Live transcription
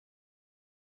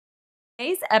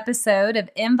Today's episode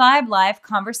of InVibe Live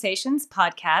Conversations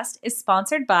podcast is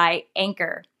sponsored by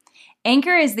Anchor.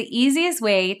 Anchor is the easiest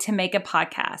way to make a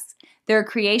podcast. There are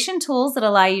creation tools that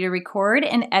allow you to record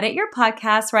and edit your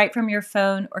podcast right from your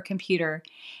phone or computer.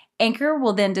 Anchor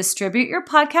will then distribute your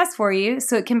podcast for you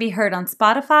so it can be heard on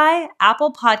Spotify,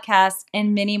 Apple Podcasts,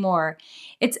 and many more.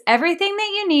 It's everything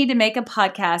that you need to make a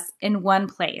podcast in one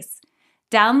place.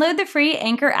 Download the free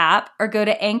Anchor app or go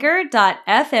to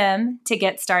anchor.fm to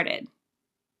get started.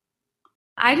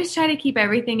 I just try to keep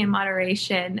everything in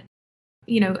moderation.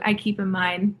 I keep in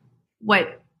mind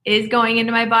what is going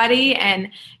into my body. And,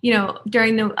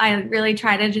 I really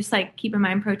try to just keep in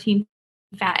mind protein,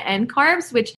 fat, and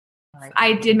carbs, which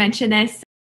I did mention this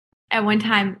at one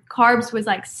time. Carbs was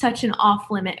such an off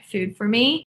limit food for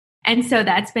me. And so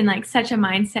that's been such a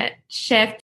mindset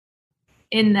shift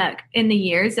in the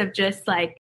years of just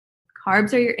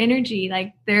carbs are your energy,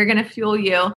 they're going to fuel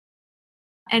you.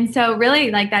 And so really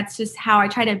that's just how I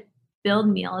try to build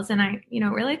meals. And I,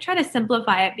 really try to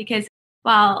simplify it because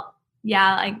while,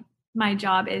 my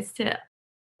job is to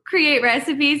create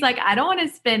recipes, I don't want to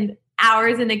spend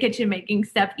hours in the kitchen making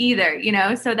stuff either,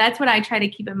 So that's what I try to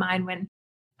keep in mind when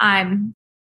I'm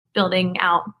building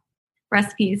out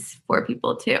recipes for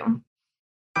people too.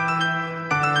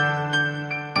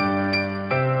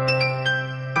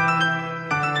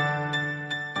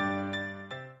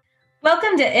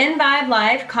 Welcome to InVibe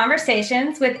Live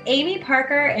Conversations with Amy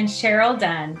Parker and Cheryl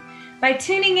Dunn. By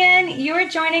tuning in, you are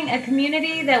joining a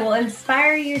community that will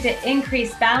inspire you to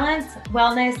increase balance,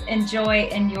 wellness, and joy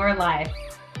in your life.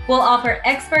 We'll offer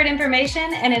expert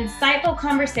information and insightful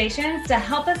conversations to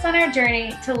help us on our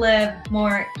journey to live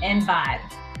more in vibe.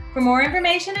 For more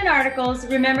information and articles,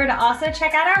 remember to also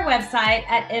check out our website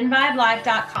at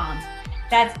invibelife.com.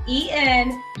 That's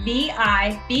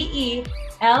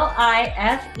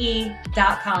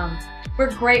ENVIBELIFE.com.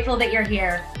 We're grateful that you're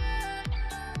here.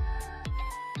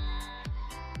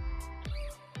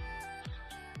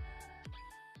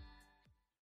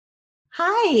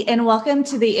 Hi, and welcome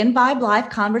to the InVibe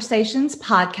Live Conversations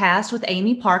podcast with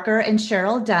Amy Parker and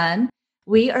Cheryl Dunn.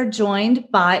 We are joined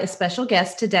by a special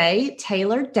guest today,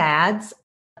 Taylor Dadds,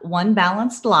 One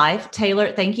Balanced Life.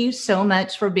 Taylor, thank you so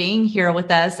much for being here with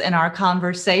us in our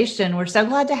conversation. We're so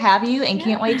glad to have you and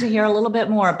can't wait to hear a little bit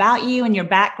more about you and your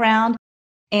background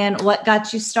and what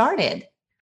got you started.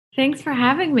 Thanks for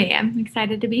having me. I'm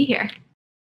excited to be here.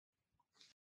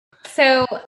 So,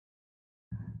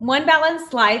 One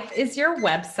Balanced Life is your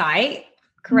website,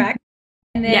 correct?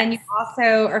 And then you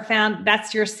also are found,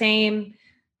 that's your same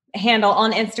handle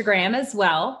on Instagram as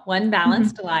well, One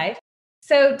Balanced Life.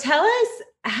 So tell us,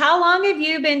 how long have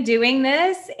you been doing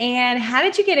this and how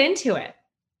did you get into it?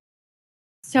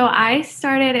 So I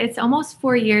started, it's almost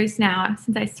 4 years now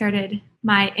since I started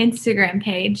my Instagram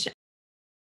page.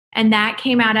 And that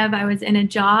came out of, I was in a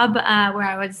job where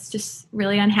I was just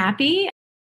really unhappy.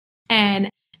 And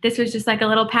this was just a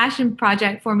little passion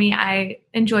project for me. I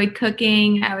enjoyed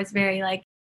cooking. I was very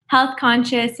health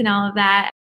conscious and all of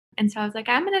that. And so I was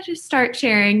I'm going to just start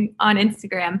sharing on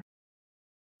Instagram.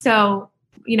 So,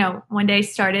 one day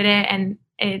started it and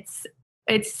it's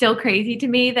still crazy to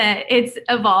me that it's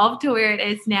evolved to where it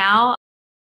is now.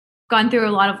 Gone through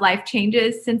a lot of life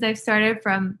changes since I've started,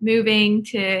 from moving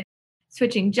to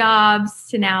switching jobs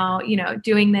to now,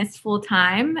 doing this full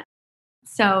time.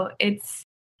 So it's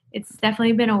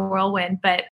definitely been a whirlwind,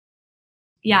 but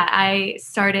I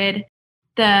started,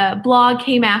 the blog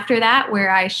came after that,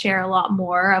 where I share a lot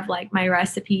more of my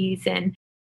recipes and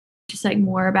just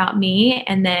more about me.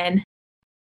 And then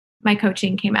my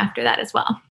coaching came after that as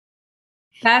well.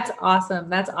 That's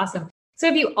awesome. That's awesome. So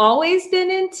have you always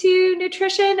been into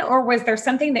nutrition, or was there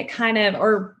something that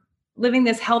or living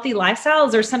this healthy lifestyle?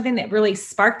 Is there something that really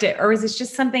sparked it? Or is this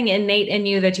just something innate in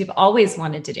you that you've always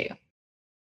wanted to do?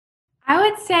 I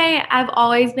would say I've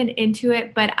always been into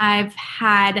it, but I've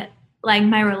had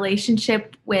my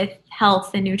relationship with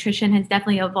health and nutrition has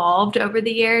definitely evolved over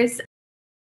the years.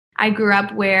 I grew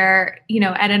up where,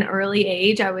 at an early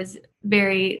age, I was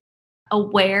very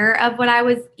aware of what I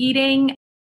was eating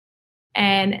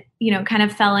and, kind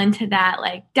of fell into that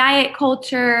diet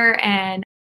culture and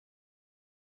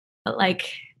I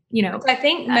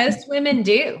think most women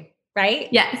do. Right?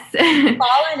 Yes.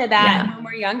 Fall into that when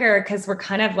we're younger because we're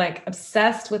kind of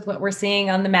obsessed with what we're seeing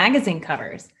on the magazine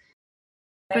covers.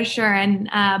 For sure. And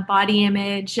body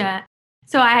image.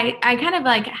 So I kind of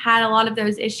had a lot of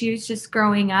those issues just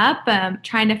growing up,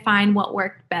 trying to find what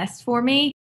worked best for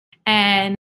me.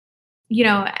 And,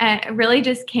 it really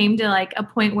just came to a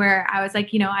point where I was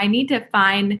I need to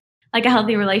find a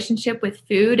healthy relationship with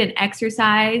food and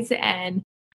exercise and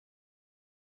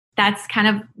that's kind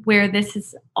of where this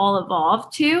has all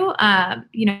evolved to,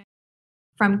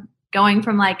 from going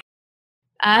from like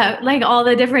all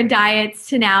the different diets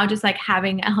to now just like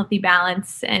having a healthy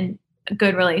balance and a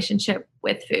good relationship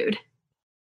with food.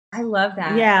 I love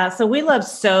that. Yeah. So we love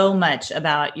so much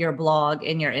about your blog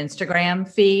and your Instagram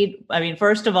feed. I mean,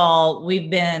 first of all, we've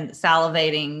been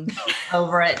salivating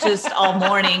over it just all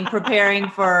morning preparing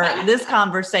for this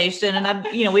conversation.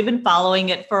 And we've been following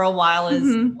it for a while as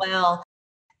well.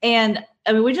 And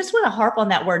I mean, we just want to harp on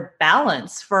that word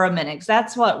balance for a minute, because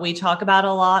that's what we talk about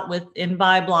a lot with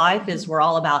Imbibe Life is we're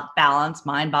all about balance,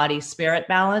 mind, body, spirit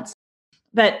balance.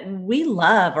 But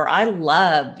I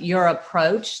love your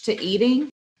approach to eating,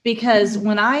 because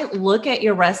when I look at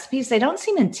your recipes, they don't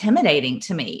seem intimidating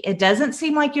to me. It doesn't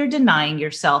seem like you're denying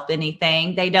yourself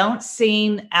anything. They don't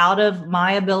seem out of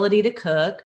my ability to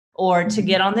cook or to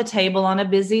get on the table on a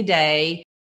busy day.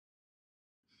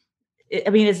 I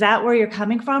mean, is that where you're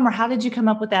coming from, or how did you come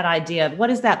up with that idea? What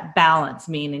does that balance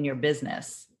mean in your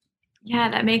business? Yeah,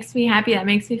 that makes me happy. That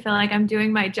makes me feel like I'm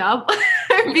doing my job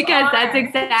because that's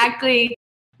exactly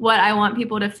what I want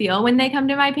people to feel when they come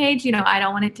to my page. I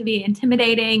don't want it to be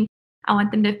intimidating. I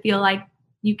want them to feel like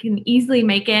you can easily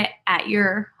make it at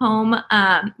your home.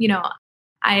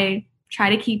 I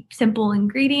try to keep simple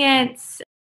ingredients,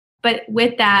 but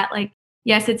with that, like,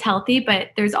 yes, it's healthy, but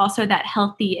there's also that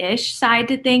healthy-ish side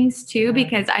to things too,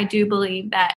 because I do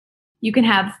believe that you can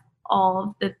have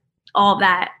all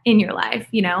that in your life,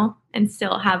 and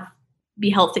still be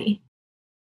healthy.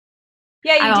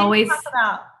 Yeah, you always talk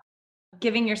about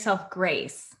giving yourself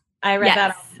grace. I read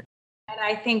that. And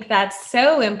I think that's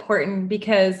so important,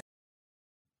 because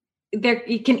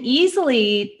you can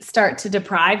easily start to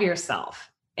deprive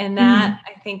yourself. And that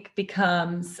I think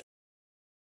becomes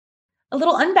a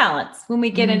little unbalanced when we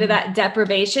get into that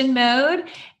deprivation mode,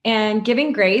 and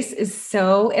giving grace is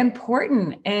so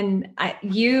important. And I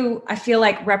feel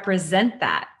like represent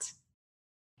that.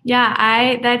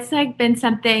 Yeah, that's like been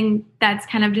something that's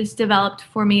kind of just developed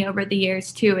for me over the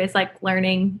years too, is like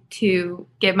learning to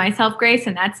give myself grace.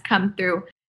 And that's come through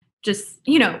just,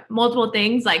 multiple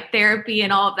things like therapy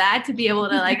and all of that, to be able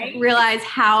to like realize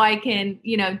how I can,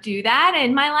 do that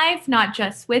in my life, not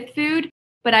just with food.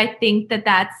 But I think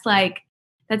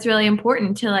that's really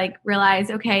important to like realize,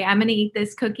 okay, I'm going to eat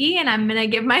this cookie and I'm going to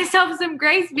give myself some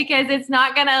grace, because it's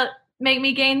not going to make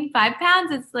me gain 5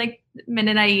 pounds. It's like the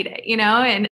minute I eat it,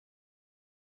 and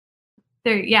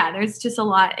there's just a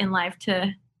lot in life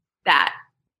to that.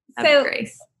 So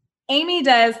grace. Amy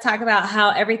does talk about how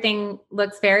everything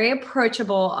looks very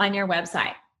approachable on your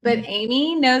website, but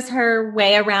Amy knows her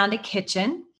way around a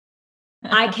kitchen.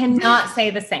 I cannot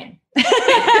say the same.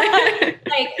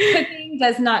 Like, cooking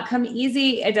does not come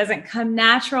easy. It doesn't come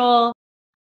natural.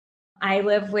 I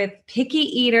live with picky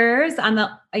eaters. I'm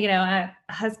a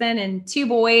husband and 2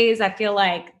 boys. I feel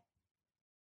like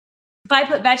if I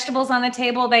put vegetables on the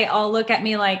table, they all look at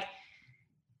me like,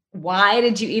 why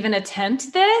did you even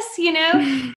attempt this?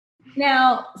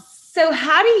 Now, so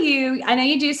how do I know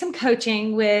you do some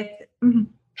coaching with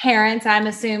parents, I'm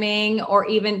assuming, or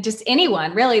even just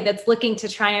anyone really that's looking to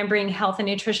try and bring health and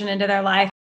nutrition into their life.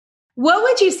 What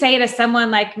would you say to someone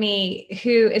like me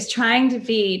who is trying to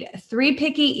feed 3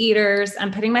 picky eaters?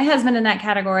 I'm putting my husband in that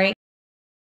category.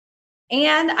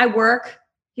 And I work,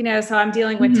 so I'm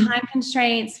dealing with time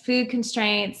constraints, food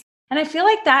constraints. And I feel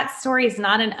like that story is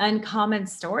not an uncommon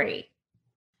story.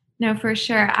 No, for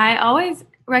sure. I always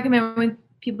recommend with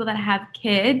people that have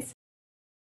kids,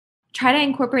 try to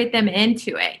incorporate them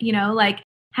into it, like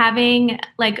having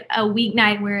like a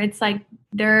weeknight where it's like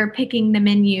they're picking the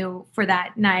menu for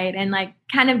that night and like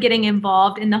kind of getting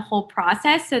involved in the whole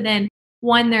process. So then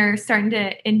they're starting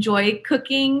to enjoy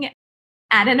cooking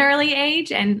at an early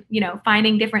age and,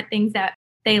 finding different things that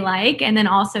they like. And then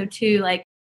also too, like,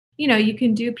 you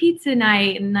can do pizza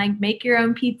night and like make your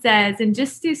own pizzas and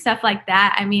just do stuff like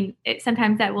that. I mean,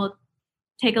 sometimes that will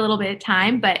take a little bit of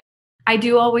time, but I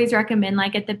do always recommend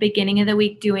like at the beginning of the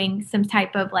week doing some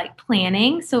type of like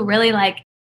planning. So really like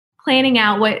planning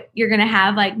out what you're going to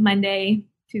have like Monday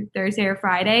to Thursday or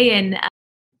Friday. And,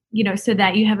 so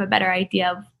that you have a better idea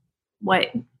of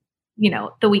what,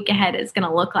 the week ahead is going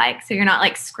to look like. So you're not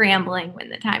like scrambling when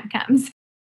the time comes.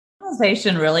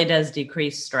 Organization really does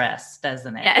decrease stress,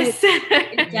 doesn't it? Yes,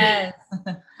 it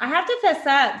does. I have to fess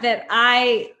up that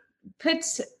I put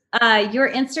your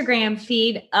Instagram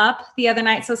feed up the other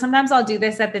night. So sometimes I'll do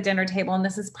this at the dinner table, and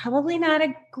this is probably not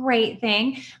a great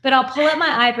thing, but I'll pull up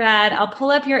my iPad, I'll pull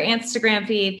up your Instagram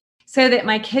feed so that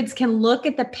my kids can look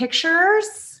at the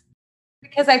pictures,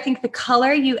 because I think the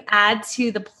color you add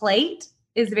to the plate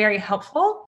is very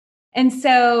helpful. And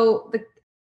so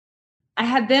I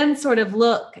had them sort of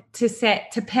look to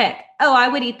pick, oh, I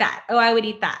would eat that. Oh, I would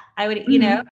eat that. I would, you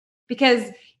know, because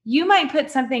you might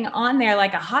put something on there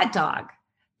like a hot dog,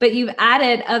 but you've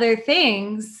added other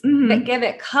things that give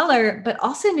it color, but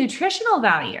also nutritional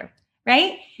value.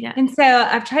 Right. Yeah. And so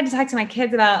I've tried to talk to my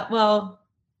kids about, well,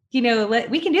 you know,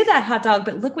 we can do that hot dog,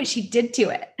 but look what she did to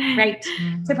it. Right.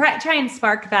 So try and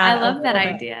spark that. I love that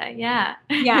idea. Yeah.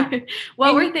 Yeah.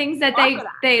 What were things that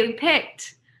they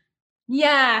picked?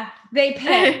 Yeah, they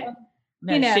picked.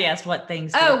 No, you know. She asked what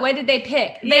things. Oh, what did they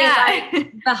pick?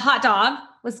 The hot dog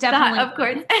was definitely of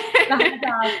course. The hot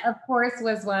dog, of course,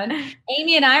 was one.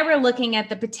 Amy and I were looking at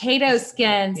the potato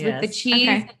skins with the cheese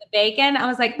and the bacon. I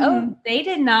was like, oh, they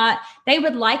did not. They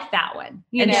would like that one.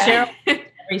 You know, Cheryl,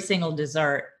 every single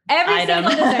dessert. Every item.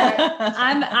 single dessert.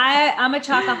 I'm a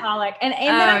chocoholic, and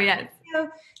then yes. You know,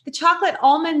 the chocolate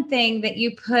almond thing that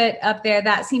you put up there,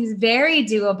 that seems very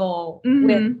doable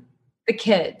with the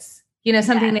kids, you know,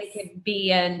 something they could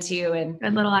be into and a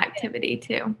little activity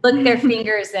too. Look their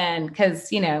fingers in,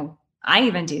 because, you know, I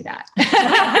even do that.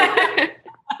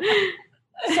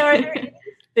 So are there any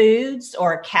foods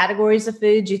or categories of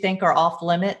foods you think are off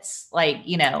limits? Like,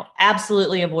 you know,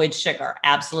 absolutely avoid sugar,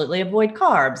 absolutely avoid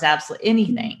carbs, absolutely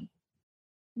anything.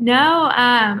 No,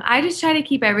 I just try to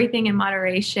keep everything in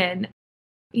moderation.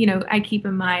 You know, I keep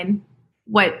in mind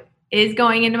what is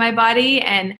going into my body,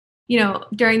 and you know,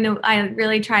 I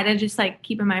really try to just like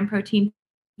keep in mind protein,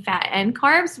 fat, and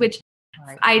carbs, which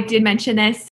I did mention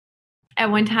this at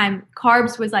one time.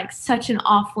 Carbs was like such an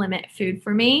off limit food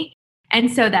for me. And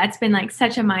so that's been like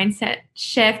such a mindset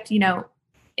shift, you know,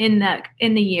 in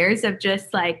the years of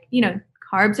just like, you know,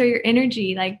 carbs are your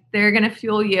energy, like they're going to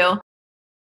fuel you.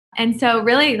 And so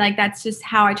really like, that's just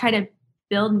how I try to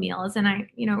build meals. And I,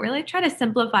 you know, really try to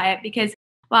simplify it, because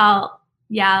while,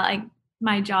 like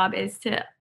my job is to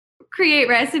create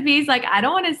recipes, like I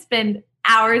don't want to spend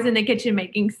hours in the kitchen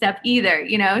making stuff either,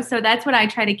 you know? So that's what I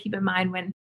try to keep in mind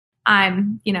when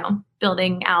I'm, you know,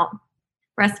 building out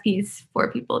recipes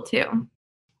for people too.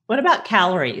 What about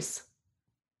calories?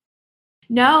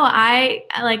 No,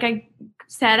 like I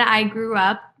said, I grew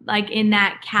up like in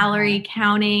that calorie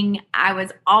counting. I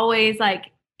was always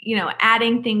like, you know,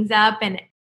 adding things up, and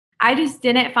I just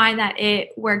didn't find that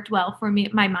it worked well for me.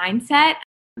 My mindset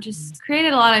just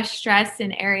created a lot of stress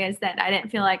in areas that I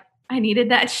didn't feel like I needed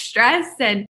that stress.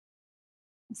 And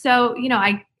so, you know,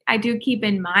 I do keep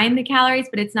in mind the calories,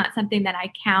 but it's not something that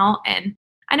I count. And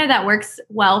I know that works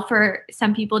well for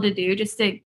some people to do, just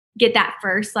to get that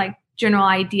first like general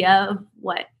idea of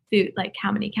what food, like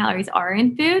how many calories are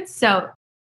in food. So,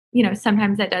 you know,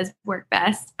 sometimes that does work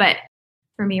best, but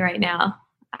for me right now,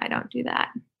 I don't do that.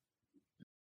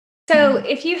 So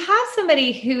if you have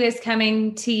somebody who is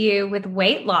coming to you with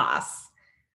weight loss,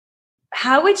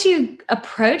 how would you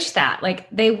approach that? Like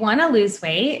they want to lose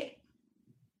weight,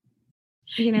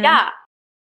 you know? Yeah.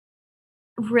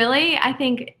 Really, I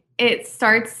think it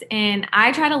starts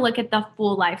I try to look at the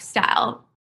full lifestyle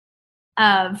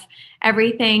of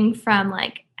everything from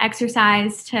like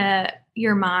exercise to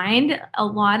your mind. A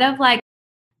lot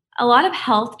of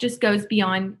health just goes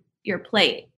beyond your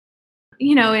plate.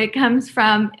 You know, it comes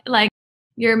from like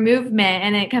your movement,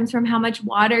 and it comes from how much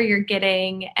water you're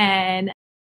getting and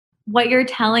what you're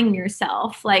telling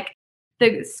yourself. Like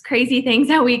the crazy things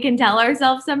that we can tell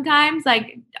ourselves sometimes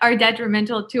like are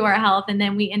detrimental to our health. And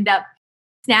then we end up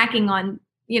snacking on,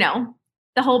 you know,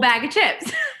 the whole bag of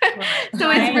chips.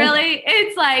 So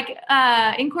it's like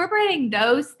incorporating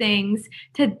those things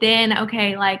to then,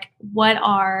 okay, like what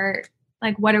are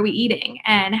we eating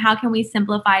and how can we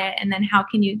simplify it? And then how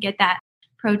can you get that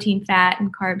protein, fat,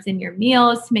 and carbs in your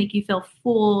meals to make you feel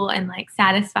full and like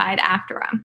satisfied after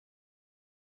them?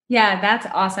 Yeah, that's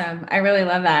awesome. I really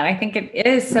love that. I think it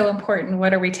is so important.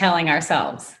 What are we telling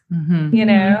ourselves? You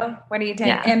know, what are you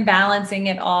telling? And balancing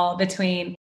it all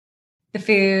between the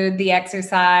food, the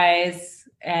exercise,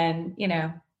 and, you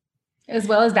know, as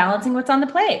well as balancing what's on the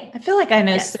plate. I feel like I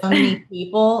know so many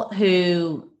people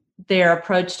who their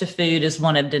approach to food is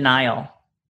one of denial.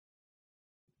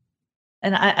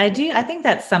 And I think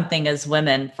that's something as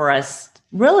women, for us,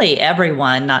 really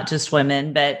everyone, not just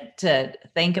women, but to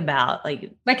think about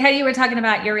like how you were talking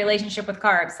about your relationship with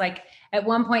carbs. Like at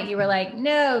one point you were like,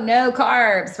 no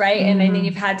carbs, right? And then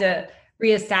you've had to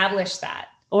reestablish that.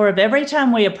 Or if every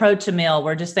time we approach a meal,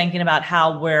 we're just thinking about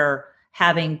how we're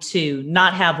having to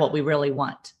not have what we really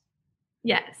want.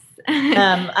 Yes.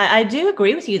 I do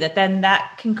agree with you that then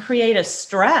that can create a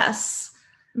stress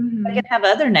that can have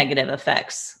other negative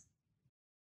effects.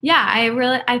 Yeah,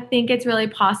 I think it's really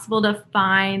possible to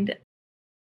find,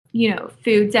 you know,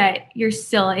 foods that you're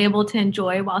still able to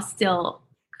enjoy while still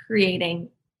creating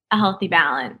a healthy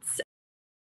balance.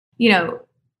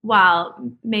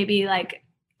 while maybe like,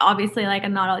 obviously like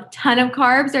not a ton of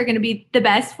carbs are going to be the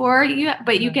best for you,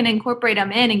 but you can incorporate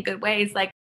them in good ways,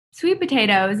 like sweet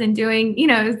potatoes and doing,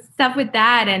 stuff with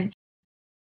that. And,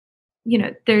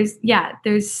 there's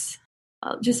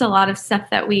just a lot of stuff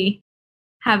that we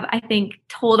have, I think,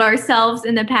 told ourselves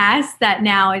in the past that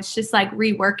now it's just like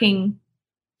reworking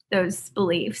those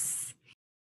beliefs.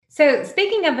 So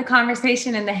speaking of the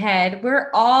conversation in the head, we're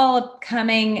all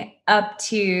coming up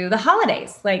to the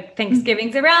holidays, like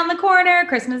Thanksgiving's around the corner,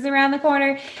 Christmas is around the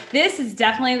corner. This is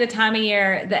definitely the time of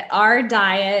year that our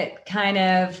diet kind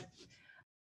of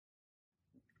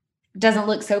doesn't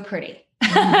look so pretty.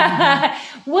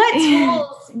 What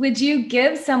tools would you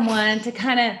give someone to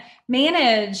kind of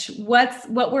manage what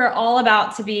we're all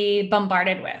about to be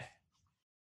bombarded with?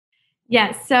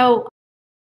 Yeah. So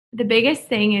the biggest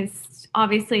thing is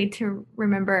obviously to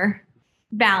remember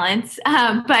balance,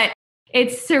 but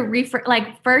it's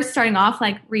to first starting off,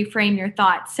 like reframe your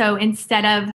thoughts. So instead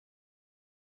of,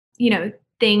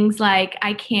 things like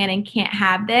I can and can't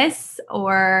have this,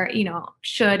 or,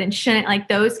 should and shouldn't, like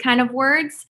those kind of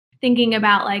words, thinking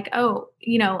about like, oh,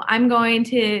 I'm going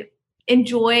to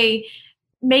enjoy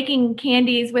making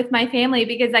candies with my family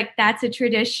because like that's a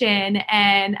tradition.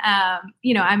 And,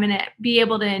 I'm going to be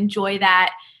able to enjoy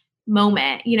that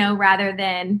moment, rather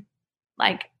than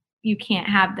like, you can't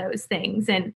have those things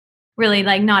and really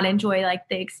like not enjoy like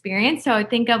the experience. So I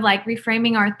think of like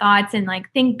reframing our thoughts and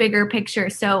like think bigger picture.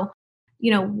 So,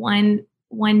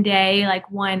 one day, like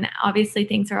obviously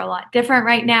things are a lot different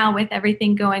right now with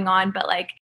everything going on, but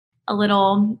like a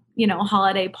little,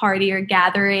 holiday party or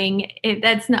gathering,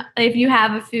 if you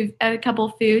have a couple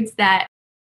foods that,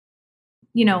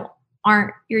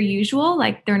 aren't your usual,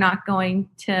 like they're not going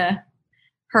to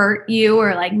hurt you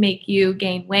or like make you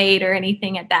gain weight or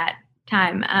anything at that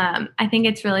time. I think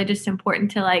it's really just important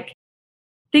to like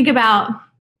think about,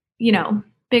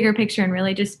 bigger picture and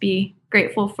really just be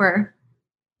grateful for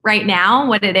right now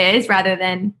what it is rather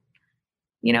than,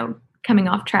 coming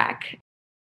off track.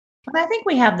 I think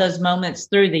we have those moments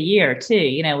through the year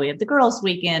too. We have the girls'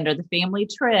 weekend or the family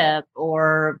trip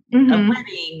or a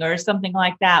wedding or something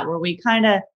like that where we kind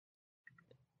of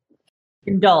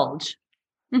indulge.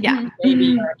 Yeah.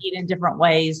 Maybe or eat in different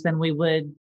ways than we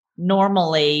would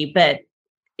normally. But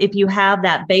if you have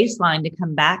that baseline to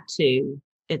come back to,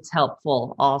 it's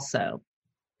helpful also.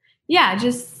 Yeah.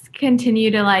 Just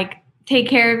continue to like take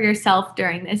care of yourself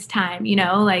during this time,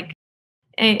 like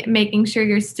making sure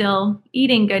you're still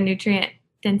eating good nutrient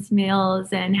dense meals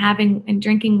and having and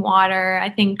drinking water. I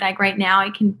think like right now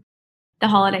the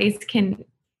holidays can,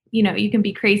 you can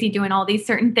be crazy doing all these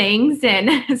certain things.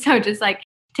 And so just like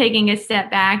taking a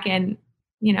step back and,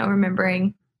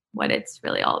 remembering what it's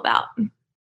really all about.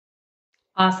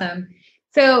 Awesome.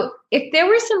 So if there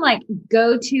were some like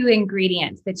go-to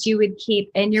ingredients that you would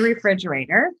keep in your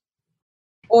refrigerator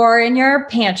or in your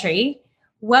pantry,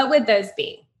 what would those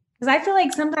be? Because I feel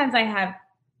like sometimes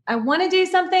I want to do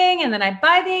something and then I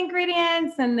buy the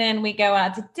ingredients and then we go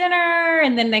out to dinner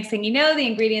and then next thing you know, the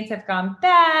ingredients have gone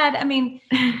bad. I mean,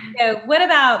 what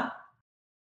about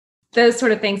those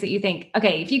sort of things that you think,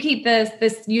 okay, if you keep this,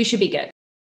 you should be good?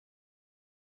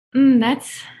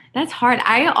 That's hard.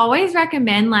 I always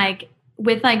recommend like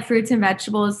with like fruits and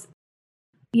vegetables,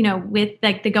 with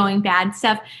like the going bad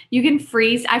stuff, you can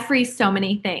freeze. I freeze so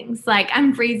many things. Like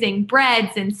I'm freezing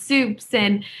breads and soups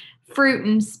and fruit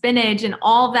and spinach and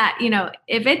all that,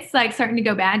 if it's like starting to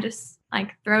go bad, just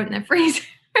like throw it in the freezer.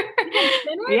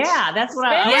 Yeah, that's what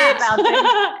I was about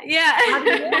to. Yeah.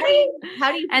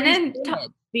 How do you and then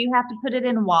do you have to put it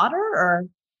in water or?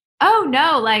 Oh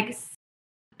no, like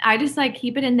I just like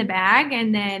keep it in the bag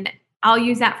and then I'll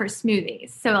use that for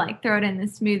smoothies. So like throw it in the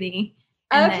smoothie.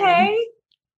 Okay.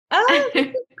 Oh,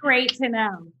 great to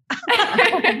know.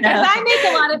 I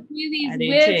make a lot of smoothies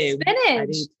with spinach. I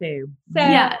do too. So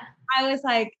yeah. I was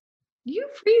like, you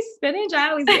freeze spinach?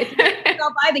 I'll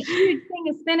buy the huge thing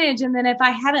of spinach. And then if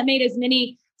I haven't made as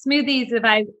many smoothies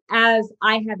as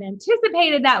I have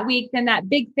anticipated that week, then that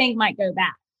big thing might go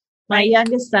bad. My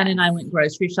youngest son and I went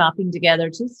grocery shopping together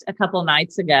just a couple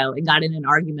nights ago and got in an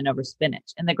argument over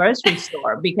spinach in the grocery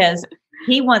store because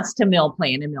he wants to meal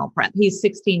plan and meal prep. He's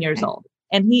 16 years old.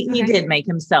 And he did make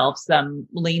himself some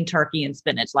lean turkey and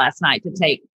spinach last night to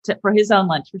take for his own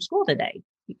lunch for school today.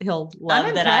 He'll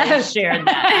love that I shared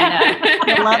that.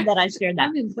 He'll love that I shared that.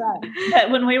 I'm impressed.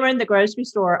 But when we were in the grocery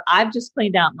store, I've just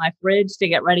cleaned out my fridge to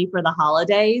get ready for the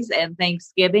holidays and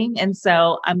Thanksgiving. And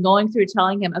so I'm going through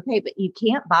telling him, okay, but you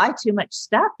can't buy too much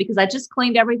stuff because I just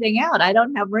cleaned everything out. I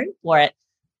don't have room for it.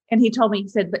 And he told me, he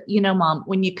said, but Mom,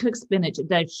 when you cook spinach, it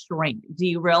does shrink. Do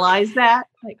you realize that?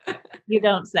 Like, you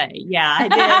don't say. Yeah,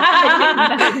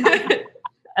 I did.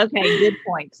 Okay, good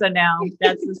point. So now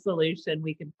that's the solution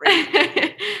we can bring.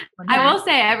 I will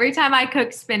say every time I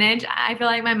cook spinach, I feel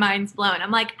like my mind's blown.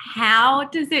 I'm like, how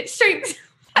does it shrink so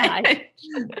much?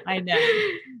 I know.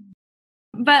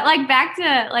 But like back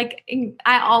to like,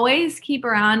 I always keep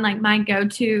around like my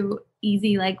go-to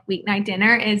easy like weeknight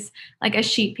dinner is like a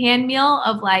sheet pan meal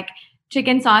of like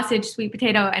chicken, sausage, sweet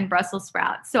potato, and Brussels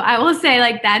sprouts. So I will say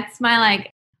like that's my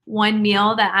like one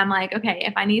meal that I'm like, okay,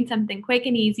 if I need something quick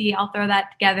and easy, I'll throw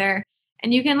that together.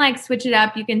 And you can like switch it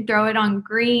up. You can throw it on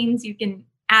greens. You can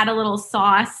add a little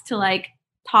sauce to like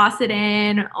toss it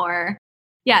in or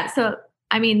yeah. So,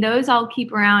 I mean, those I'll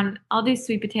keep around. I'll do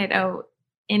sweet potato,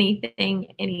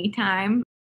 anything, anytime.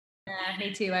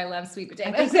 Me too. I love sweet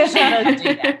potatoes. I think we should both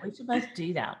do that. We should both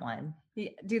do that one.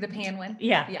 Do the pan one?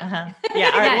 Yeah. Yeah.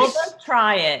 All right. We'll both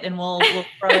try it and we'll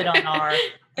throw it on our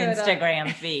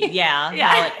Instagram feed.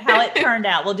 Yeah. How it turned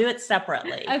out. We'll do it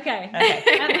separately. Okay.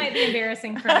 That might be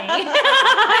embarrassing for me.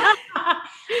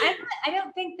 I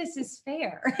don't think this is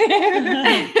fair.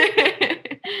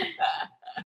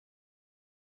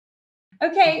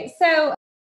 Okay. So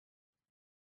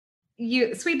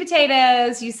sweet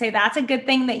potatoes, you say that's a good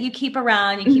thing that you keep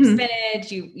around. You keep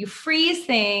spinach, you freeze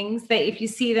things that if you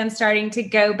see them starting to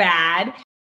go bad.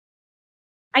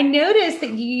 I noticed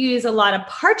that you use a lot of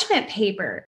parchment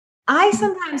paper. I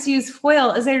sometimes use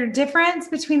foil. Is there a difference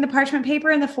between the parchment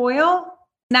paper and the foil?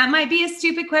 That might be a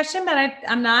stupid question, but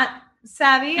I'm not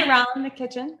savvy around the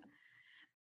kitchen.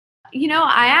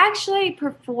 I actually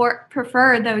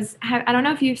prefer those. I don't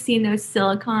know if you've seen those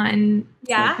silicone.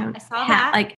 Yeah, I saw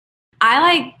that. Like, I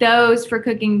like those for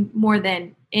cooking more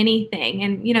than anything.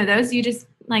 And, those you just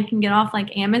like can get off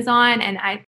like Amazon. And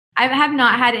I have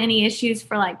not had any issues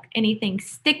for like anything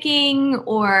sticking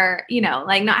or,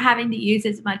 like not having to use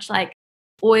as much like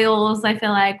oils, I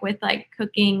feel like with like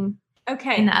cooking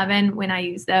in the oven when I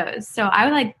use those. So I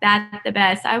would like that the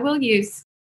best. I will use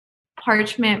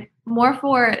parchment more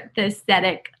for the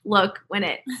aesthetic look when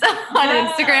it's on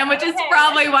Instagram, which is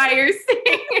probably why you're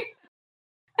seeing.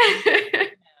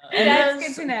 And that's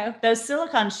good to know. Those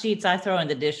silicone sheets I throw in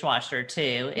the dishwasher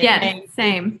too.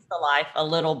 Same. The life a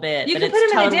little bit, you but can it's put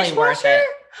them totally in the dishwasher? Worth it.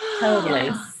 Totally.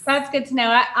 Yes. That's good to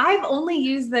know. I've only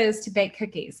used those to bake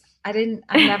cookies. I've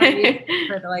never used it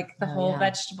for the whole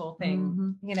vegetable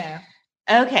thing,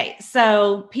 Okay.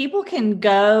 So people can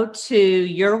go to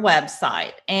your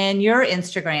website and your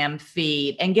Instagram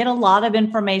feed and get a lot of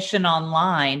information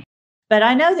online. But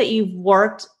I know that you've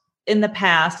worked in the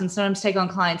past and sometimes take on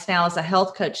clients now as a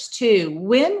health coach too.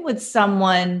 When would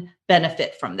someone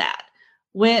benefit from that?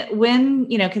 When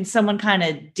can someone kind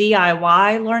of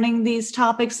DIY learning these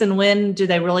topics, and when do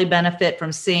they really benefit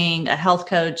from seeing a health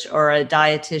coach or a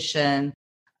dietitian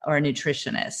or a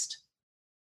nutritionist?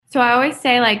 So I always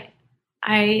say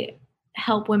I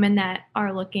help women that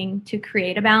are looking to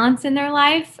create a balance in their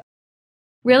life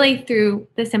really through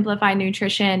the simplified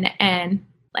nutrition and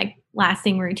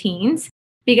lasting routines.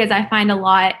 Because I find a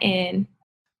lot in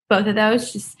both of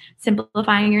those, just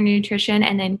simplifying your nutrition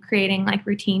and then creating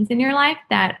routines in your life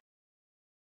that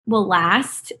will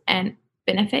last and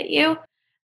benefit you.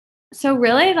 So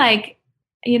really I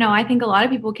think a lot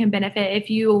of people can benefit if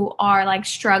you are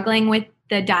struggling with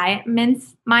the diet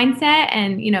mindset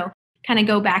and, kind of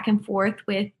go back and forth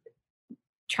with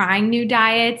trying new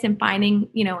diets and finding,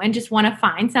 and just want to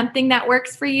find something that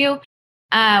works for you.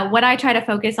 What I try to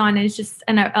focus on is just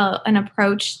an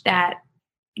approach that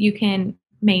you can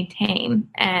maintain,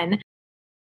 and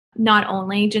not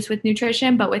only just with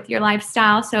nutrition, but with your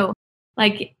lifestyle. So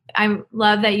I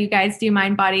love that you guys do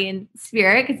mind, body, and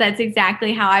spirit, because that's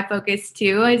exactly how I focus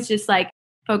too. It's just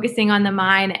focusing on the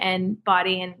mind and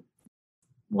body and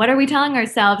what are we telling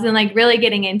ourselves, and really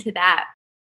getting into that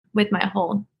with my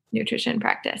whole nutrition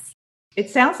practice. It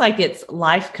sounds like it's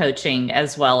life coaching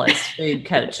as well as food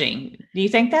coaching. Do you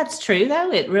think that's true,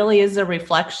 though? It really is a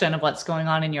reflection of what's going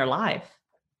on in your life.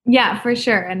 Yeah, for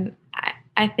sure. And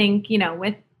I think,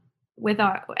 with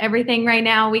everything right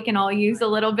now, we can all use a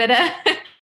little bit of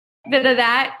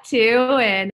that too.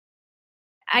 And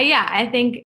I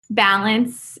think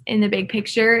balance in the big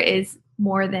picture is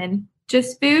more than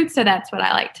just food. So that's what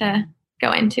I like to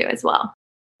go into as well.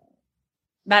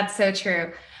 That's so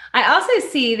true. I also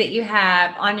see that you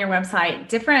have on your website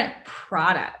different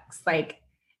products like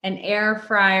an air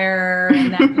fryer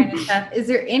and that kind of stuff. Is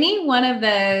there any one of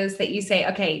those that you say,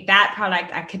 okay, that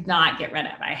product I could not get rid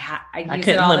of? I use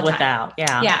it all the time. Without.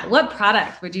 Yeah. Yeah. What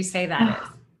product would you say that is?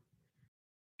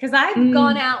 Because I've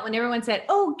gone out when everyone said,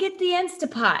 oh, get the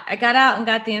Instapot. I got out and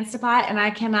got the Instapot, and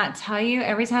I cannot tell you,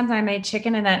 every time I made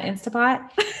chicken in that Instapot,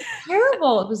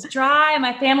 terrible. It was dry.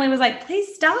 My family was like,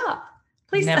 please stop.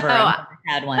 Please Never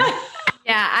had one.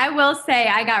 Yeah, I will say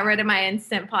I got rid of my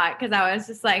Instant Pot because I was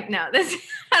just like, no, this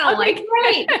I don't like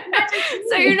it.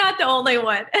 So you're not the only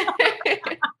one.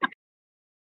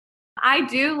 I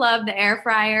do love the air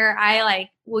fryer. I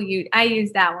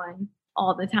use that one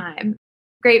all the time.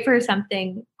 Great for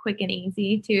something quick and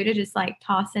easy too, to just like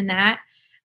toss in that.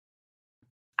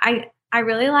 I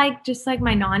really like just like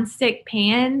my nonstick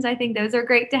pans. I think those are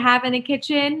great to have in the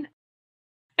kitchen.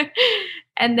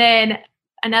 And then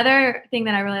another thing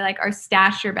that I really like are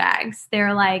stasher bags.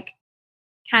 They're like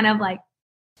kind of like,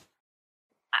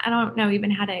 I don't know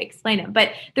even how to explain it, but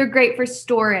they're great for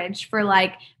storage for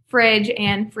like fridge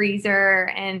and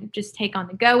freezer and just take on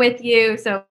the go with you.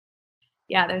 So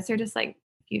yeah, those are just like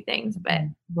a few things, but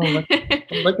we'll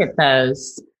look at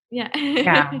those.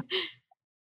 Yeah.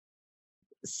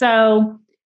 So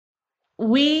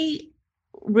we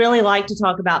really like to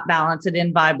talk about balance at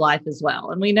InVibe Life as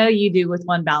well. And we know you do with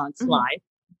One Balanced Life,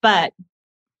 but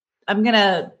I'm going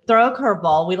to throw a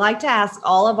curveball. We like to ask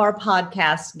all of our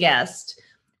podcast guests,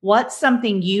 what's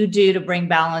something you do to bring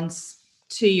balance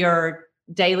to your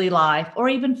daily life or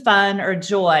even fun or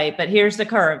joy? But here's the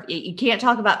curve. You can't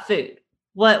talk about food.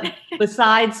 What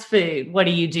besides food, what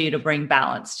do you do to bring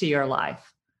balance to your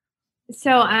life?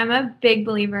 So I'm a big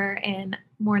believer in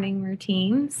morning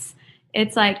routines.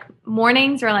 It's like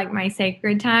mornings are like my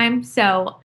sacred time.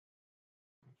 So,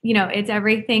 you know, it's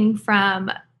everything from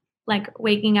like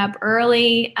waking up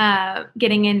early,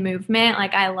 getting in movement.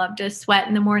 Like I love to sweat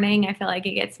in the morning. I feel like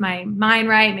it gets my mind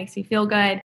right, makes me feel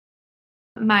good.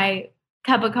 My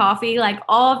cup of coffee, like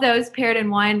all of those paired in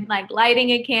one, like lighting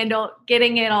a candle,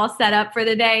 getting it all set up for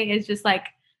the day is just like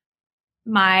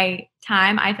my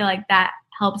time. I feel like that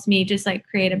helps me just like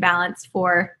create a balance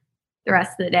for the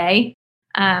rest of the day,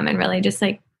 and really just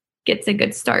like gets a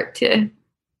good start to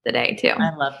the day too.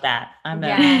 I love that.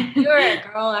 You're a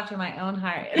girl after my own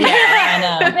heart. Yeah, I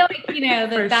know. I feel like, you know,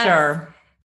 that's sure.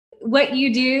 What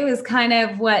you do is kind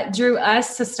of what drew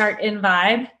us to start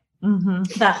InVibe.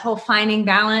 That whole finding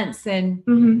balance and,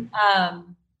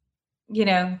 you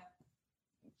know,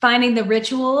 finding the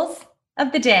rituals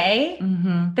of the day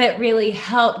that really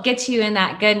help get you in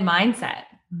that good mindset,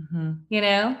 you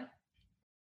know?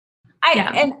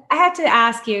 And I have to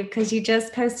ask you, because you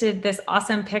just posted this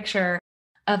awesome picture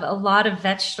of a lot of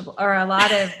vegetable or a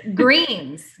lot of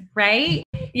greens, right?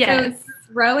 Yes.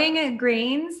 So growing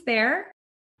greens there.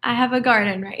 I have a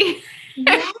garden, right?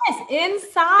 Yes,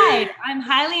 inside. I'm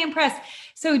highly impressed.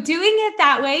 So doing it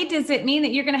that way, does it mean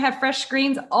that you're going to have fresh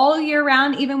greens all year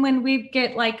round, even when we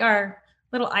get like our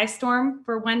little ice storm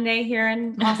for one day here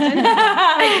in Austin?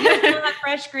 Like, you still have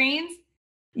fresh greens?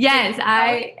 Yes,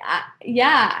 I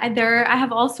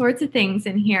have all sorts of things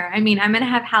in here. I mean, I'm going to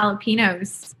have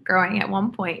jalapenos growing at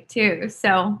one point too.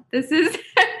 So this is,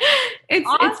 it's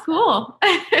awesome. It's cool.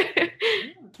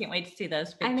 Can't wait to see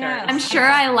those pictures. I'm sure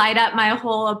I light up my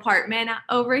whole apartment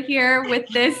over here with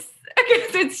this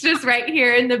because it's just right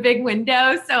here in the big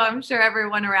window. So I'm sure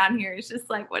everyone around here is just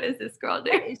like, what is this girl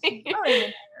doing? She can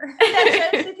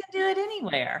do it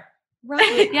anywhere.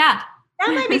 Right. Yeah.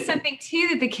 That might be something too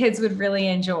that the kids would really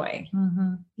enjoy,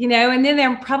 you know, and then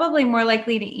they're probably more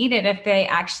likely to eat it if they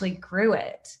actually grew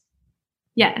it.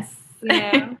 Yes. You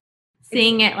know?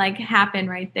 Seeing it like happen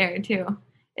right there too.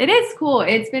 It is cool.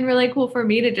 It's been really cool for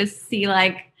me to just see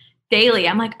like daily.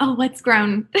 I'm like, oh, what's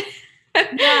grown?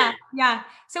 Yeah.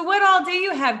 So what all do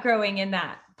you have growing in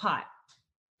that pot?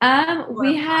 I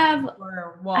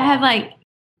have like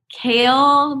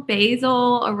kale,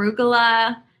 basil,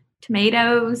 arugula,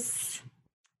 tomatoes.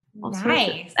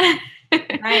 Nice.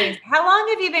 Nice. How long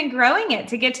have you been growing it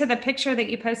to get to the picture that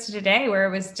you posted today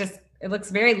where it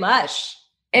looks very lush?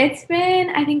 It's been,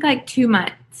 I think, like 2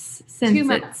 months since 2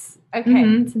 months.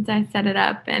 Okay. Since I set it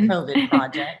up. And COVID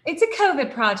project. It's a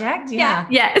COVID project. Yeah.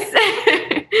 Yes.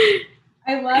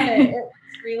 I love it.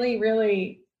 It's really,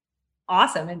 really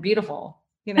awesome and beautiful,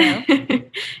 you know?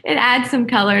 It adds some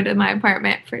color to my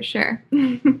apartment for sure.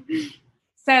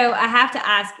 So I have to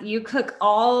ask, you cook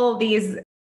all these,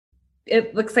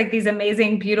 it looks like these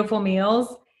amazing, beautiful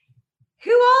meals.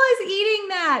 Who all is eating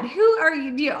that? Who are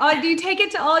you? Do you take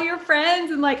it to all your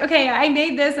friends and like, okay, I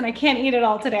made this and I can't eat it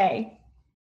all today?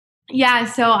 Yeah,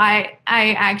 so I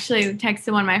actually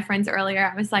texted one of my friends earlier.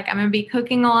 I was like, I'm going to be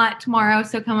cooking a lot tomorrow,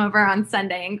 so come over on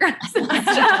Sunday and grab some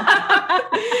stuff.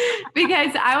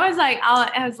 Because I was like,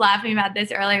 I was laughing about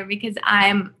this earlier because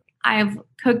I've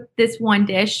cooked this one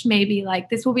dish, maybe like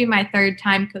this will be my 3rd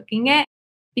time cooking it.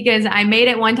 because I made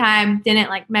it one time, didn't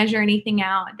like measure anything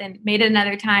out, then made it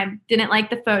another time, didn't like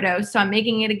the photos. So I'm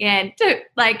making it again to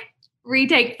like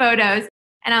retake photos.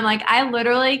 And I'm like, I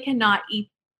literally cannot eat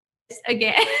this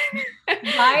again.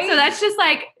 Right? So that's just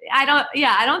like, I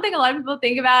don't think a lot of people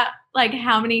think about like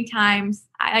how many times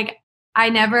I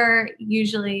never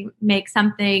usually make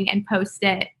something and post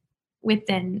it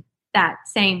within that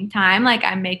same time. Like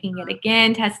I'm making it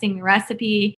again, testing the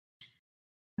recipe,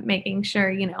 making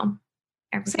sure, everything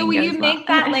So will you goes make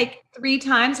well. that like 3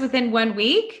 times within 1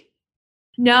 week?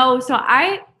 No. So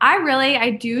I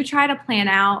do try to plan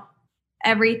out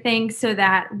everything so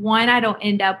that one, I don't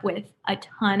end up with a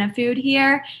ton of food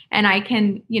here and I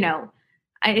can,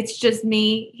 it's just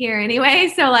me here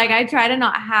anyway. So like I try to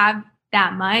not have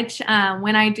that much.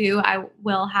 When I do, I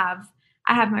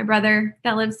have my brother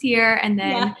that lives here and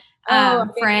then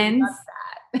friends.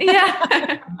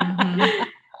 Yeah. Mm-hmm.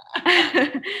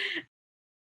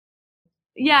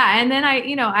 Yeah. And then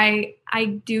I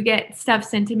do get stuff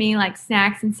sent to me like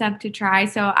snacks and stuff to try.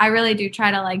 So I really do try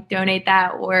to like donate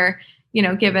that or,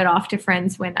 give it off to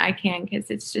friends when I can, because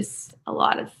it's just a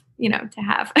lot of, to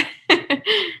have.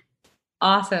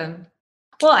 Awesome.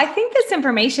 Well, I think this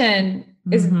information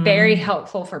is very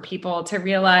helpful for people to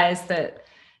realize that,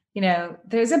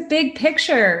 there's a big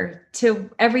picture to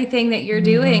everything that you're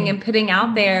doing and putting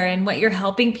out there and what you're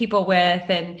helping people with,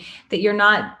 and that you're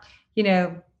not,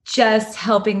 just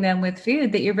helping them with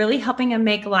food, that you're really helping them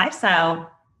make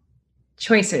lifestyle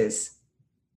choices.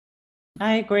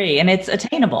 I agree. And it's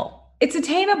attainable. It's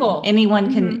attainable.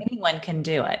 Anyone can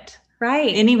do it.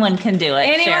 Right. Anyone can do it.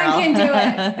 Anyone Cheryl. can do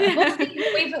it. We'll see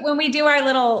when we do our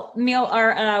little meal,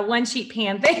 our one sheet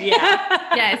pan thing.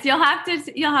 Yeah. Yes, you'll have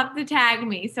to tag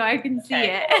me so I can see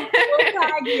it. We'll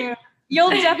tag you. You'll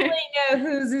definitely know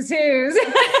whose is whose.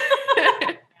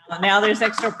 Now there's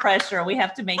extra pressure. We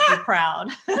have to make you proud.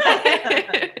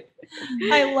 I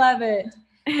love it.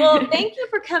 Well, thank you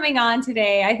for coming on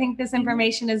today. I think this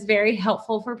information is very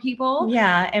helpful for people.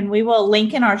 Yeah. And we will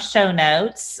link in our show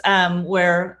notes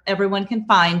where everyone can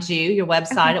find you, your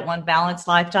website at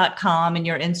onebalancedlife.com and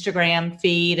your Instagram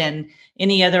feed and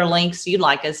any other links you'd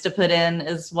like us to put in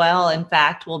as well. In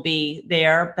fact, will be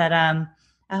there. But I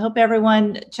hope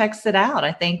everyone checks it out.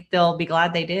 I think they'll be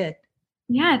glad they did.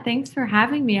 Yeah. Thanks for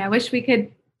having me. I wish we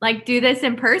could like do this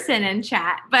in person and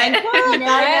chat, but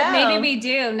maybe we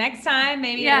do next time.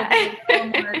 Maybe it'll be a little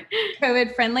more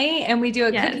COVID friendly and we do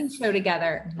a cooking show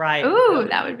together. Right. Ooh,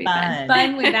 that would be fun.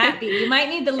 Fun would that be? You might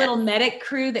need the little medic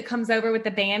crew that comes over with the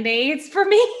Band-Aids for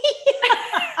me.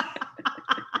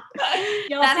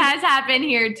 That has happened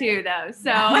here too, though.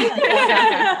 So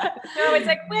they're always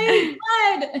like, wait,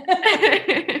 blood.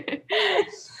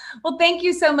 Well, thank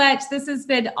you so much. This has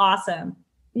been awesome.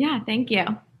 Yeah, thank you.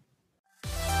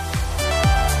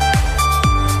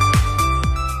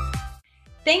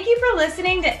 Thank you for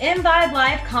listening to Imbibe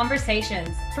Life Conversations.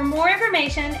 For more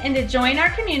information and to join our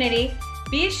community,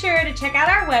 be sure to check out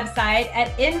our website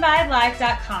at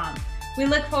imbibelife.com. We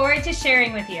look forward to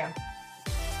sharing with you.